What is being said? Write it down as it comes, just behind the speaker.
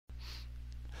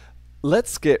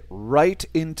Let's get right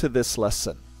into this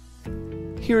lesson.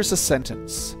 Here's a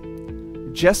sentence.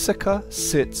 Jessica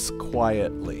sits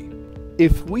quietly.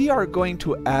 If we are going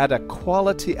to add a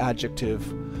quality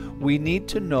adjective, we need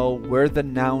to know where the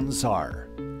nouns are.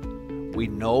 We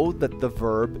know that the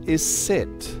verb is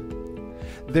sit.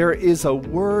 There is a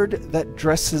word that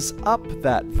dresses up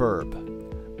that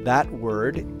verb. That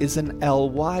word is an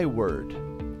ly word.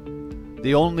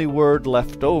 The only word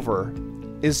left over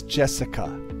is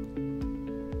Jessica.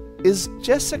 Is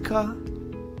Jessica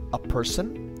a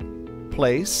person,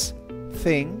 place,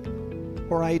 thing,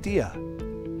 or idea?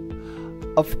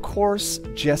 Of course,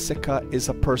 Jessica is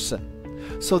a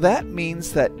person. So that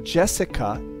means that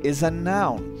Jessica is a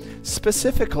noun,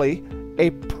 specifically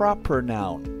a proper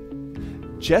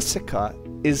noun. Jessica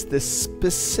is the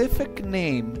specific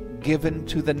name given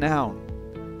to the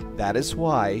noun. That is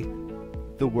why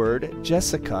the word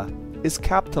Jessica is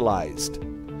capitalized.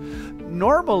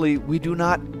 Normally, we do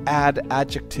not add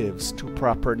adjectives to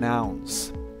proper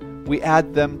nouns. We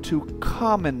add them to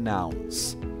common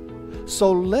nouns. So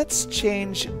let's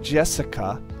change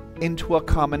Jessica into a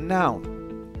common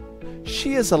noun.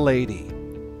 She is a lady.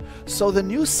 So the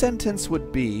new sentence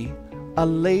would be, a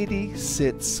lady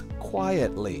sits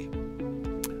quietly.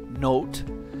 Note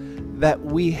that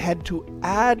we had to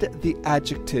add the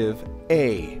adjective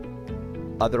a.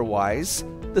 Otherwise,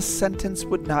 the sentence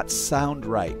would not sound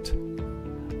right.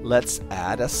 Let's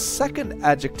add a second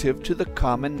adjective to the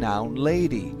common noun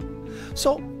lady.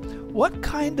 So, what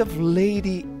kind of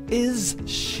lady is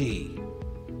she?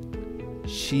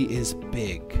 She is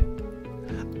big.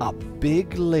 A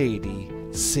big lady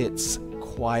sits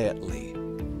quietly.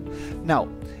 Now,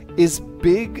 is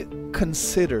big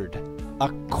considered a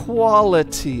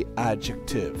quality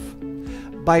adjective?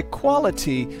 By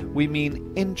quality, we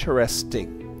mean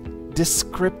interesting,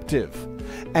 descriptive,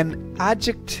 an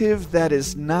adjective that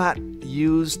is not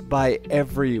used by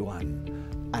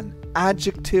everyone, an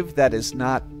adjective that is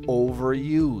not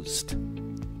overused.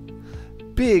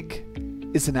 Big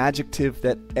is an adjective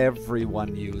that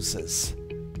everyone uses.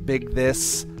 Big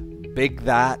this, big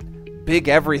that, big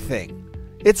everything.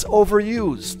 It's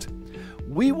overused.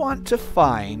 We want to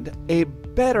find a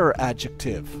better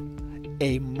adjective,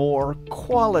 a more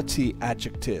quality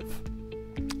adjective.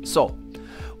 So,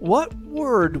 what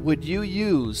word would you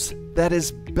use that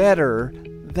is better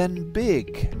than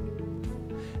big?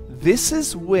 This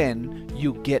is when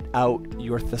you get out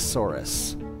your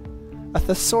thesaurus. A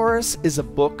thesaurus is a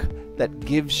book that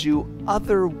gives you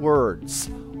other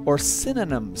words or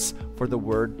synonyms for the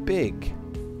word big.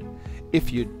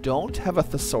 If you don't have a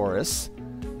thesaurus,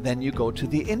 then you go to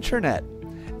the internet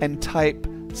and type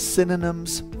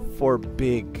synonyms for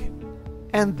big.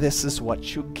 And this is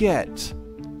what you get.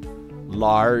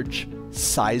 Large,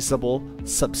 sizable,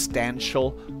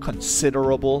 substantial,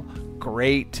 considerable,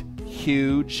 great,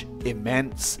 huge,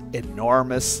 immense,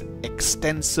 enormous,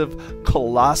 extensive,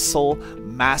 colossal,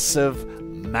 massive,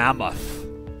 mammoth.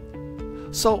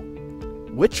 So,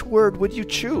 which word would you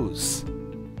choose?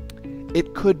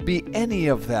 It could be any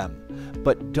of them,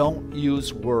 but don't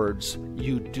use words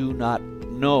you do not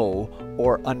know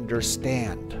or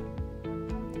understand.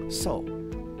 So,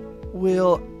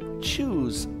 we'll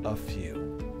choose a few.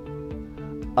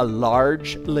 A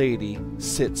large lady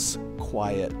sits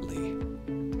quietly.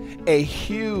 A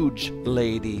huge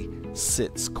lady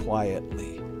sits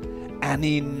quietly. An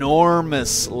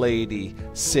enormous lady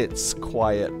sits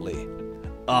quietly.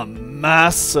 A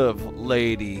massive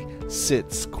lady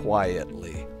sits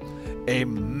quietly. A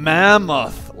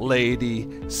mammoth lady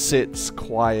sits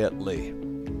quietly.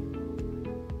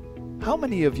 How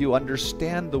many of you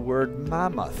understand the word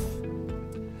mammoth?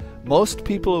 Most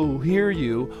people who hear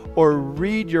you or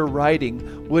read your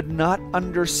writing would not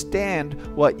understand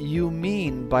what you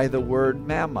mean by the word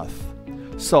mammoth.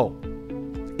 So,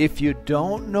 if you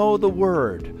don't know the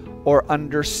word or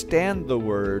understand the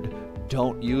word,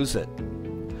 don't use it.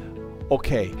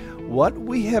 Okay, what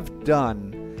we have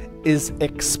done is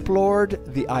explored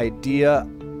the idea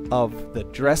of the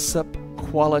dress-up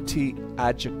quality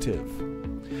adjective.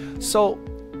 So,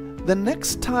 the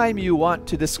next time you want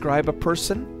to describe a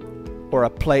person, or a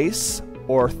place,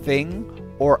 or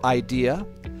thing, or idea,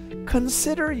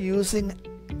 consider using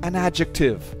an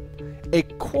adjective, a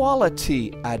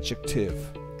quality adjective.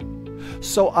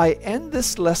 So I end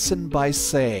this lesson by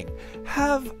saying,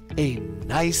 have a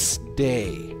nice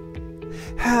day.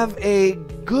 Have a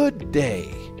good day.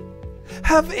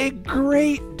 Have a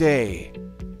great day.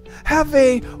 Have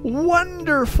a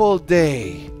wonderful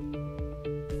day.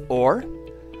 Or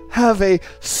have a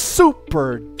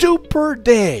super duper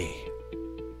day.